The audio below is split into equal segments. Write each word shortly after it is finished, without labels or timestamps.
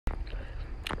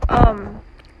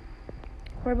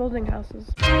We're building houses.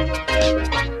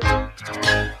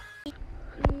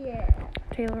 Yeah.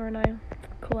 Taylor and I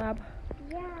collab.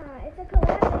 Yeah, it's a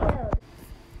collab video.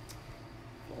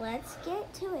 Let's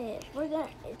get to it.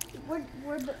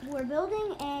 We're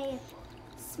building a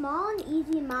small and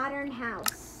easy modern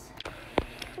house.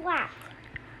 Flat.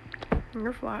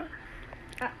 You're flat.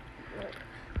 Look.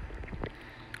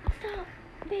 Stop,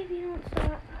 baby, don't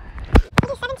stop.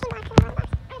 Okay, 17 more.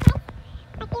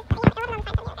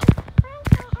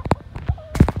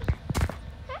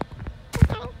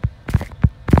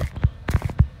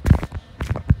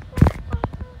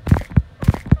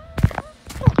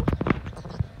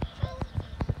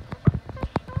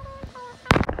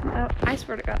 I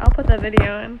swear to God, I'll put that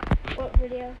video in. What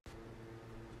video?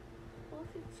 Well,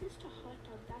 if it's just a hot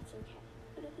dog, that's okay.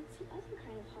 But if it's the other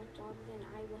kind of hot dog, then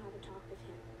I will have a talk with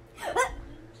him.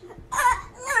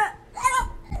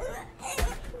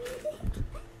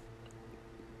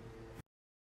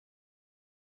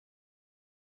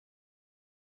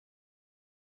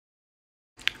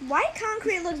 White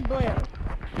concrete looks blue.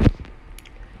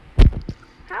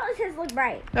 How does his look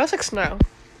bright? That looks like snow.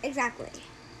 Exactly.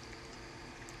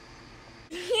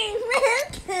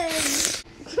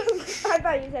 I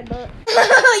thought you said butt.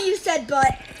 You said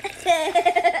butt.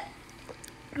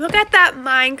 Look at that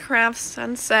Minecraft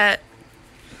sunset.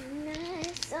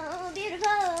 Nice, so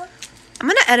beautiful. I'm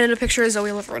gonna edit a picture of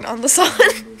Zoe living on the sun.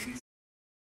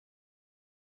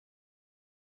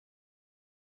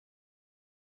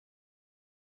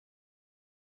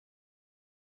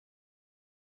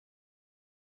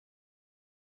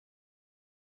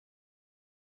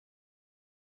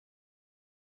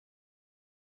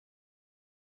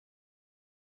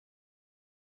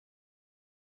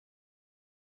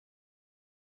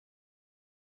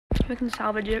 We can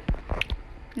salvage it.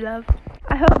 Love.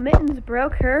 I hope Mittens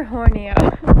broke her hornea.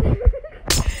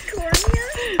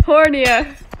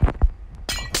 Hornea.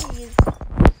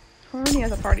 Hornea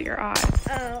is a part of your eye.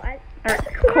 Oh, Or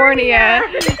cornea.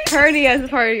 Hernia is a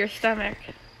part of your stomach.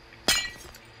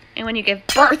 And when you give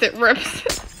birth, it rips.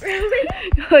 Really?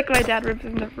 Like my dad rips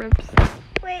in the ribs.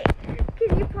 Wait,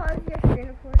 can you pause your screen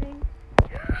recording? I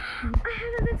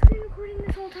haven't been screen recording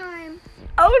this whole time.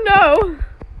 Oh no!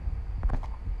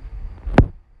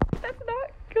 That's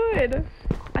not good.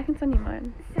 I can send you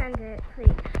mine. Send it, please.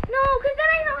 No, because then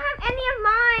I don't have any of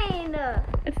mine.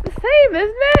 It's the same,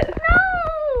 isn't it?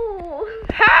 No!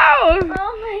 How?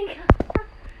 Oh my god.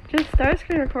 Just start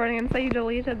screen recording and say you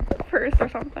deleted first or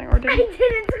something. Or I didn't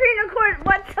screen record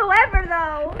whatsoever,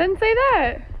 though. Then say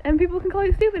that. And people can call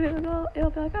you stupid and it'll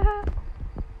be like, aha.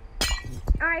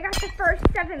 I got the first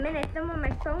 7 minutes, then when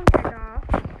my phone turned off.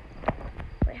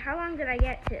 Wait, how long did I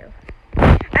get to?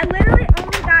 I literally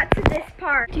only got to this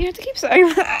part. Do you have to keep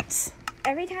saying that?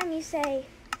 Every time you say,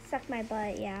 suck my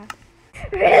butt, yeah.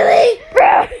 Really?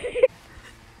 Bro!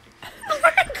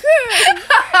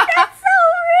 That's so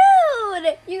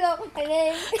rude! You go, my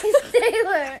name is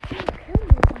Taylor.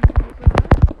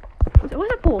 There's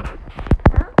always a pool.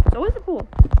 Huh? There's always a pool.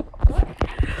 What?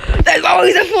 There's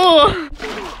always a pool!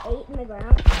 8 in the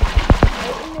ground.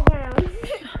 8 in the ground.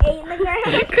 8 in the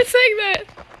ground. Quit saying that.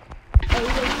 8 in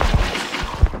the ground.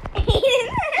 8 in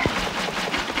the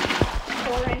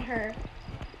 4 in her.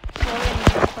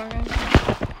 4 in her.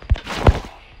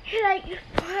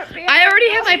 I already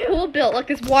have my pool built. Look,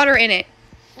 there's water in it.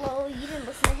 Well, you didn't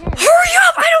listen to him. Hurry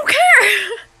up! I don't care!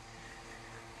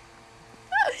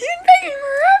 You're taking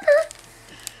forever.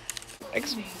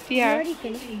 You Yeah. already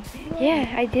finished?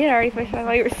 Yeah, I did already finish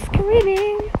while you were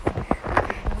screaming.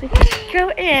 So just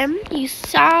go in. You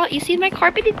see my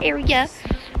carpeted area.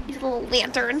 These little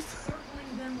lanterns.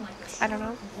 I don't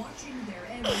know.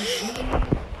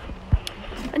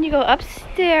 And you go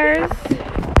upstairs.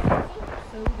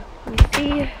 You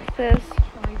see this.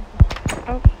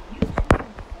 Oh.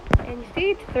 And you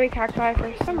see 3 cacti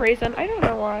for some reason. I don't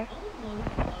know why.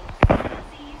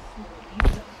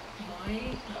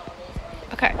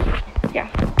 Okay. Yeah.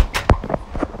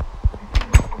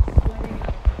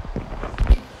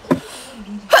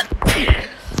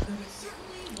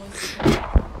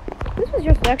 This was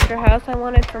just an extra house I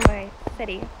wanted for my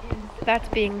city. That's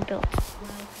being built.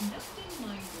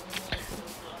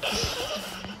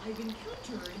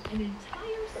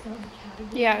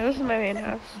 Yeah, this is my main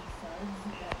house.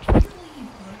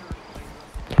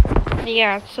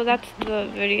 Yeah, so that's the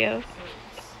video.